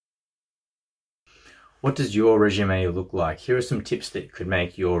What does your resume look like? Here are some tips that could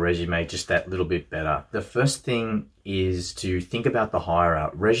make your resume just that little bit better. The first thing is to think about the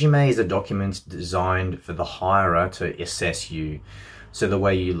hirer. Resume is a document designed for the hirer to assess you. So the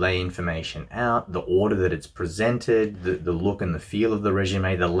way you lay information out, the order that it's presented, the look and the feel of the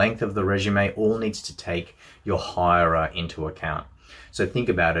resume, the length of the resume, all needs to take your hirer into account. So think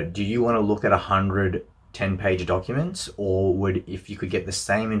about it. Do you want to look at 100 10-page documents, or would, if you could get the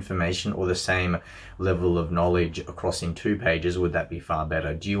same information or the same level of knowledge across in 2 pages, would that be far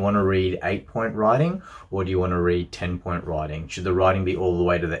better? Do you want to read 8-point writing, or do you want to read 10-point writing? Should the writing be all the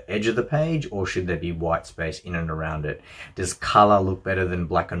way to the edge of the page, or should there be white space in and around it? Does color look better than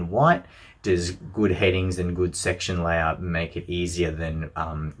black and white? Does good headings and good section layout make it easier than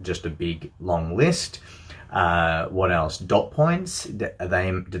just a big long list? What else? Dot points, do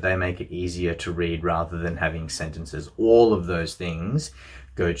they make it easier to read rather than having sentences? All of those things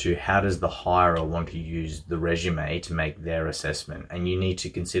go to how does the hirer want to use the resume to make their assessment, and you need to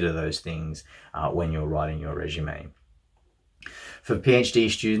consider those things when you're writing your resume. For PhD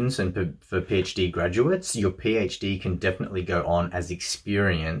students and for PhD graduates, your PhD can definitely go on as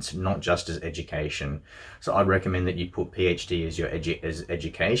experience, not just as education. So I'd recommend that you put PhD as your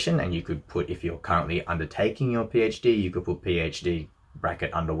education, and you could put, if you're currently undertaking your PhD, you could put PhD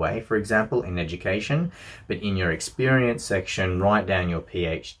bracket underway, for example, in education. But in your experience section, write down your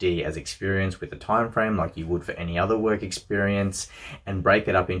PhD as experience with a time frame like you would for any other work experience, and break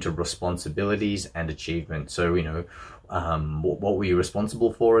it up into responsibilities and achievements. So, you know, what were you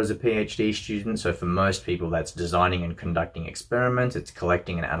responsible for as a PhD student? So for most people, that's designing and conducting experiments, it's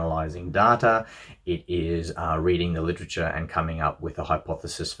collecting and analyzing data, it is reading the literature and coming up with a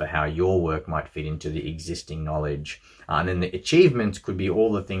hypothesis for how your work might fit into the existing knowledge. And then the achievements could be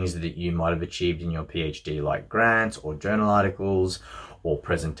all the things that you might have achieved in your PhD, like grants or journal articles or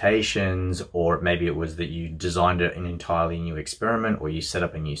presentations, or maybe it was that you designed an entirely new experiment, or you set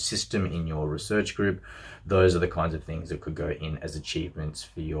up a new system in your research group. Those are the kinds of things that could go in as achievements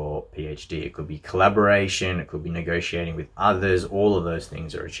for your PhD. It could be collaboration, it could be negotiating with others. All of those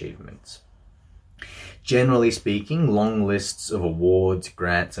things are achievements. Generally speaking, long lists of awards,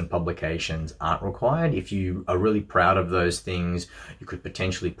 grants, and publications aren't required. If you are really proud of those things, you could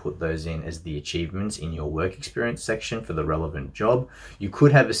potentially put those in as the achievements in your work experience section for the relevant job. You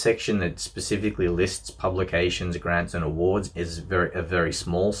could have a section that specifically lists publications, grants, and awards as a very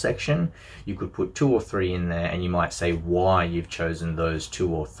small section. You could put 2 or 3 in there, and you might say why you've chosen those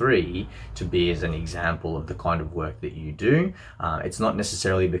 2 or 3 to be as an example of the kind of work that you do. It's not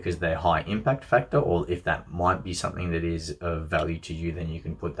necessarily because they're high impact factor, or if that might be something that is of value to you, then you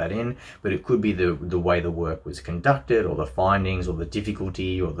can put that in. But it could be the way the work was conducted, or the findings, or the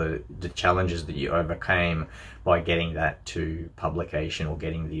difficulty, or the challenges that you overcame by getting that to publication or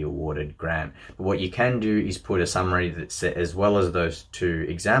getting the awarded grant. But what you can do is put a summary that says, as well as those 2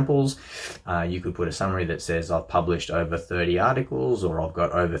 examples, you could put a summary that says I've published over 30 articles, or I've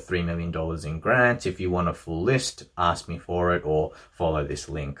got over $3 million in grants. If you want a full list, ask me for it or follow this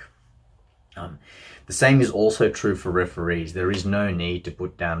link. The same is also true for referees. There is no need to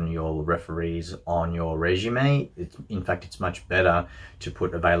put down your referees on your resume. In fact, it's much better to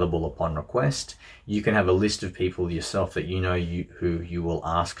put available upon request. You can have a list of people yourself that you know who you will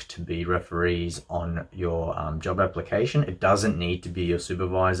ask to be referees on your job application. It doesn't need to be your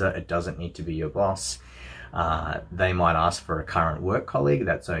supervisor. It doesn't need to be your boss. They might ask for a current work colleague,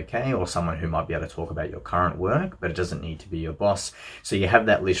 that's okay, or someone who might be able to talk about your current work, but it doesn't need to be your boss. So you have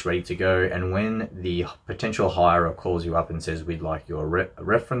that list ready to go, and when the potential hirer calls you up and says we'd like your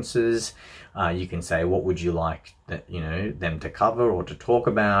references, you can say what would you like them to cover or to talk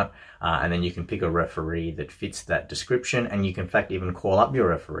about, and then you can pick a referee that fits that description, and you can in fact even call up your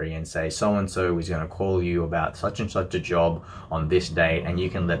referee and say so-and-so is going to call you about such and such a job on this date, and you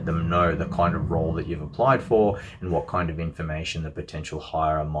can let them know the kind of role that you've applied for and what kind of information the potential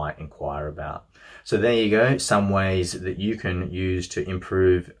hirer might inquire about. So there you go, some ways that you can use to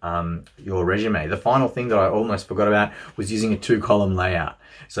improve your resume. The final thing that I almost forgot about was using a 2-column layout.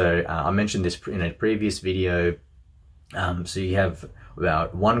 So I mentioned this in a previous video. So you have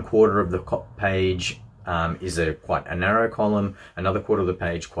about 1/4 of the page is quite a narrow column, another quarter of the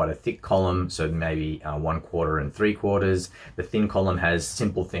page quite a thick column, so maybe 1/4 and 3/4. The thin column has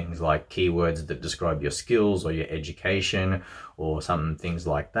simple things like keywords that describe your skills or your education or some things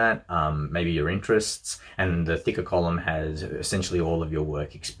like that, maybe your interests, and the thicker column has essentially all of your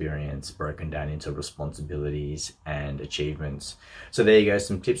work experience broken down into responsibilities and achievements. So there you go,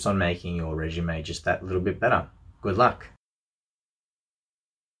 some tips on making your resume just that little bit better. Good luck.